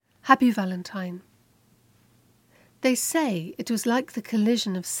Happy Valentine. They say it was like the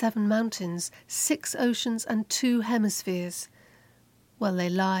collision of 7 mountains, 6 oceans, and 2 hemispheres. Well, they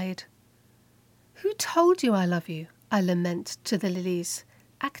lied. Who told you I love you? I lament to the lilies.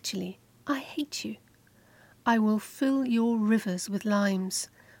 Actually, I hate you. I will fill your rivers with limes,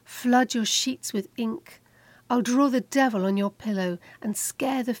 flood your sheets with ink. I'll draw the devil on your pillow and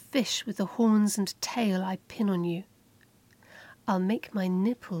scare the fish with the horns and tail I pin on you. I'll make my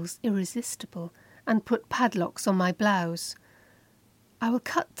nipples irresistible and put padlocks on my blouse. I will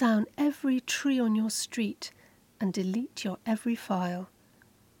cut down every tree on your street and delete your every file.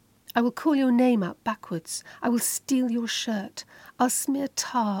 I will call your name out backwards. I will steal your shirt. I'll smear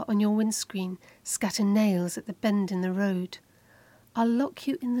tar on your windscreen, scatter nails at the bend in the road. I'll lock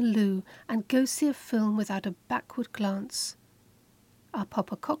you in the loo and go see a film without a backward glance. I'll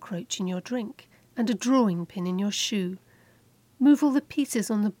pop a cockroach in your drink and a drawing pin in your shoe. Move all the pieces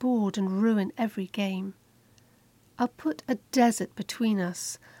on the board and ruin every game. I'll put a desert between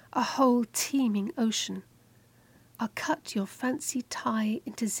us, a whole teeming ocean. I'll cut your fancy tie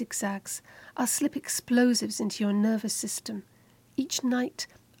into zigzags. I'll slip explosives into your nervous system. Each night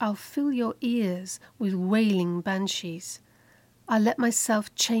I'll fill your ears with wailing banshees. I'll let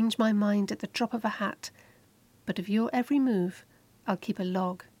myself change my mind at the drop of a hat, but of your every move I'll keep a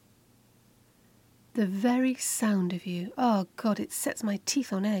log. The very sound of you, oh God, it sets my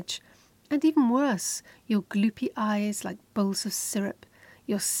teeth on edge. And even worse, your gloopy eyes like bowls of syrup,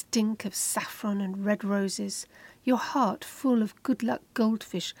 your stink of saffron and red roses, your heart full of good luck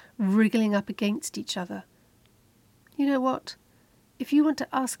goldfish wriggling up against each other. You know what? If you want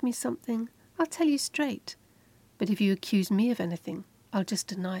to ask me something, I'll tell you straight. But if you accuse me of anything, I'll just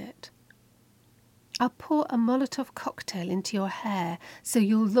deny it. I'll pour a Molotov cocktail into your hair so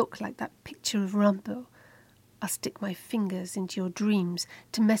you'll look like that picture of Rambo. I'll stick my fingers into your dreams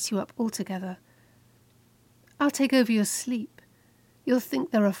to mess you up altogether. I'll take over your sleep. You'll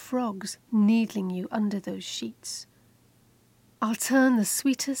think there are frogs needling you under those sheets. I'll turn the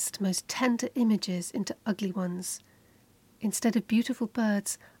sweetest, most tender images into ugly ones. Instead of beautiful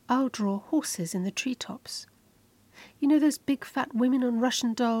birds, I'll draw horses in the treetops. You know those big fat women on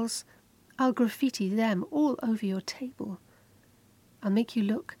Russian dolls? I'll graffiti them all over your table. I'll make you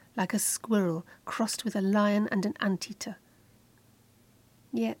look like a squirrel crossed with a lion and an anteater.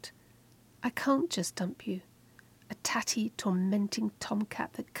 Yet, I can't just dump you, a tatty, tormenting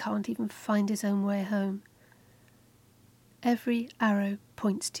tomcat that can't even find his own way home. Every arrow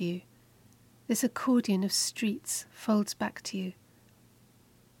points to you. This accordion of streets folds back to you.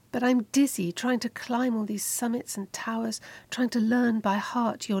 But I'm dizzy trying to climb all these summits and towers, trying to learn by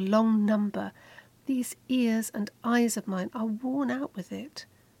heart your long number. These ears and eyes of mine are worn out with it.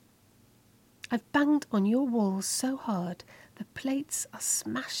 I've banged on your walls so hard, the plates are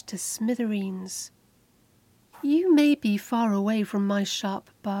smashed to smithereens. You may be far away from my sharp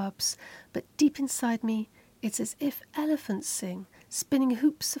barbs, but deep inside me it's as if elephants sing, spinning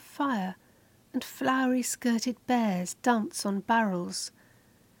hoops of fire, and flowery-skirted bears dance on barrels.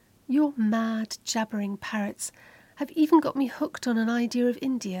 Your mad, jabbering parrots have even got me hooked on an idea of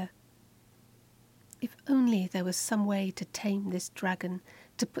India. If only there was some way to tame this dragon,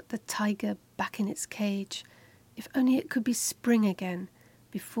 to put the tiger back in its cage. If only it could be spring again,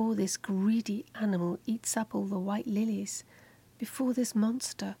 before this greedy animal eats up all the white lilies, before this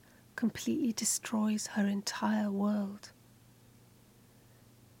monster completely destroys her entire world.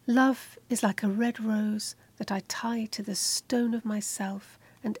 Love is like a red rose that I tie to the stone of myself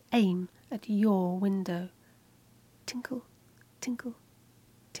and aim at your window. Tinkle, tinkle,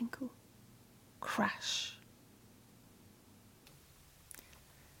 tinkle, crash.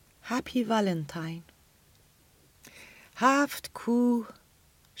 Happy Valentine. 7 کوه،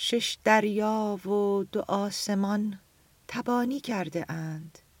 6 دریا و 2 آسمان تبانی کرده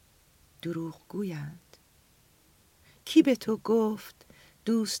اند، دروغ گویند. کی به تو گفت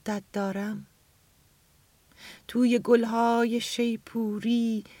دوستت دارم؟ توی گلهای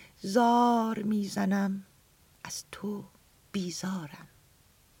شیپوری زار میزنم، از تو بیزارم.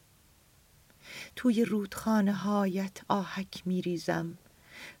 توی رودخانه هایت آهک میریزم،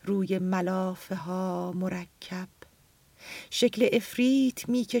 روی ملافه ها مرکب. شکل افریت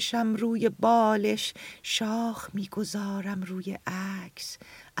میکشم روی بالش، شاخ میگذارم روی عکس،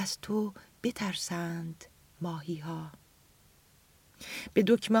 از تو بترسند ماهی ها. به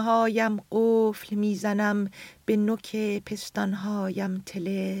دکمه هایم قفل میزنم، به نوک پستان هایم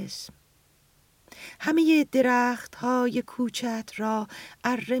طلسم. همه درخت های کوچت را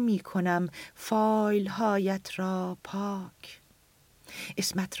اره می کنم، فایل هایت را پاک.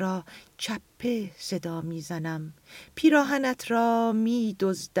 اسمت را چپه صدا می زنم، پیراهنت را می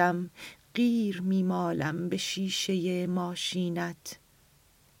دزدم، غیر می مالم به شیشه ماشینت.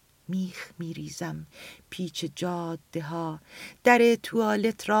 میخ می ریزم پیچ جاده ها، در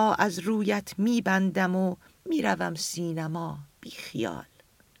توالت را از رویت می بندم و می روم سینما بی خیال.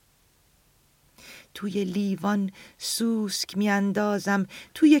 توی لیوان سوسک می اندازم،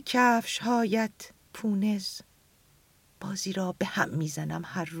 توی کفش هایت پونز. بازی را به هم می زنم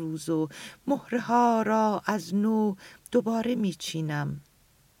هر روز و مهره ها را از نو دوباره می چینم.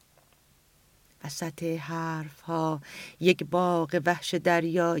 وسط حرف ها یک باغ وحش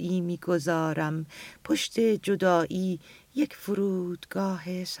دریایی می گذارم، پشت جدایی یک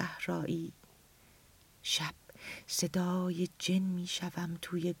فرودگاه صحرایی. شب صدای جن می شوم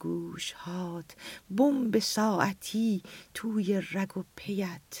توی گوش هات، بمب ساعتی توی رگ و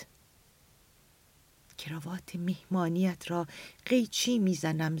پیت. کراوات مهمانیت را قیچی می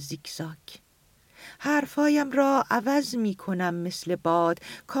زنم زیگزاگ. حرفایم را عوض می کنم مثل باد،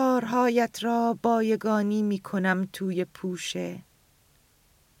 کارهایت را بایگانی می کنم توی پوشه.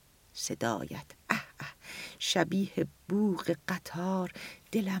 صدایت شبیه بوق قطار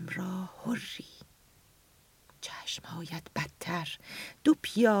دلم را حری. چشمهایت بدتر، 2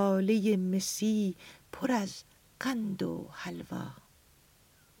 پیاله مسی پر از قند و حلوا.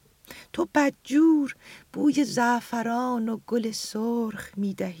 تو بدجور بوی زعفران و گل سرخ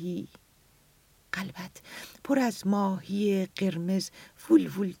می دهی. قلبت پر از ماهی قرمز وول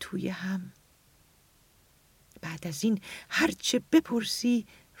وول توی هم. بعد از این هرچه بپرسی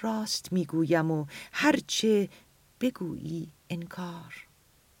راست میگویم و هرچه بگویی انکار.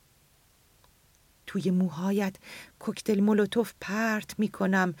 توی موهایت کوکتل مولوتوف پرت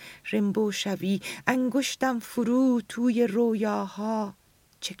میکنم، رمبو شوی، انگشتم فرو توی رویاها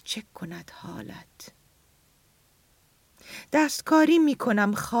چک چک کند حالت. دستکاری می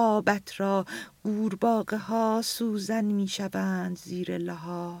کنم خوابت را، قورباغه ها سوزن می شوند زیر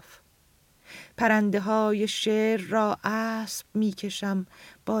لحاف. پرنده های شعر را اسب می کشم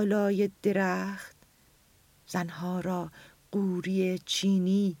بالای درخت. زنها را قوری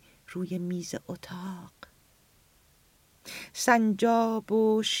چینی روی میز اتاق. سنجاب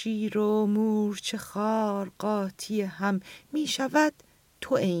و شیر و مورچه خار قاطی هم می شود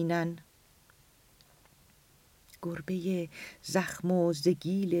تو عینن. گربه زخم و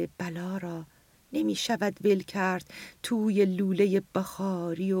زگیل بلا را نمی شود ول کرد توی لوله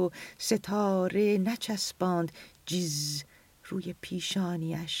بخاری و ستاره نچسباند جیز روی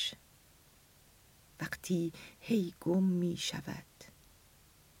پیشانیش وقتی هی گم می شود.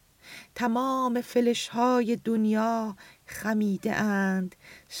 تمام فلش های دنیا خمیده اند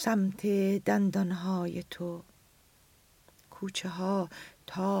سمت دندانهای تو. کوچه ها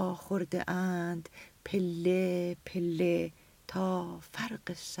تا خورده اند پله پله تا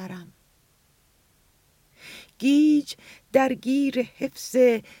فرق سرم. گیج درگیر حفظ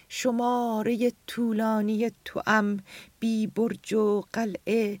شماره طولانی توام، بی برج و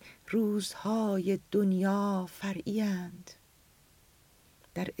قلعه روزهای دنیا فرعی اند.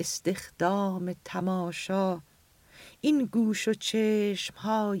 در استخدام تماشا این گوش و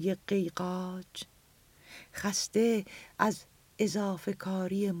چشمهای قیقاج، خسته از اضافه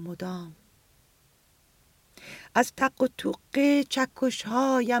کاری مدام. از تق و توق چکش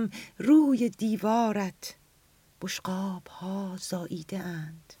هایم روی دیوارت بشقاب ها زاییده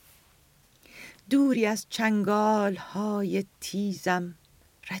اند. دوری از چنگال های تیزم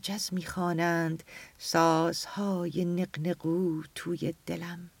رجز می‌خوانند سازهای نقنقو توی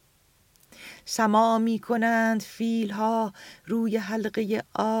دلم. سما می‌کنند فیل‌ها روی حلقه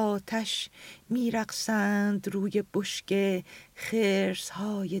آتش، می‌رقصند روی بشکه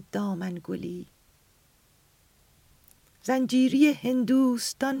خرس‌های دامنگلی. زنجیری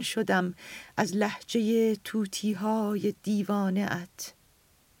هندوستان شدم از لهجه طوطی‌های دیوانه ات.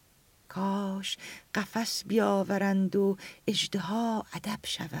 کاش قفس بیاورند و اژدها ادب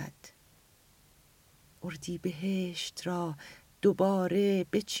شود. اردیبهشت را دوباره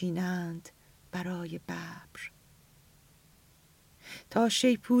بچینند برای ببر. تا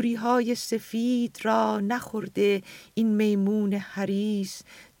شیپوری های سفید را نخورده این میمون حریص،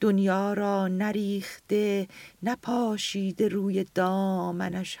 دنیا را نریخته نپاشیده روی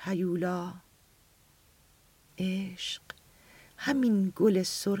دامنش هیولا. عشق همین گل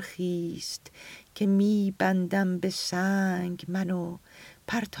سرخیست که می بندم به سنگ منو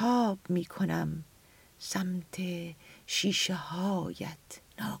پرتاب می کنم سمت شیشه هایت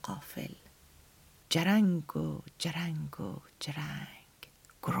ناغافل. جرنگ و جرنگ و جرنگ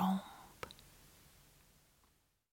گروم.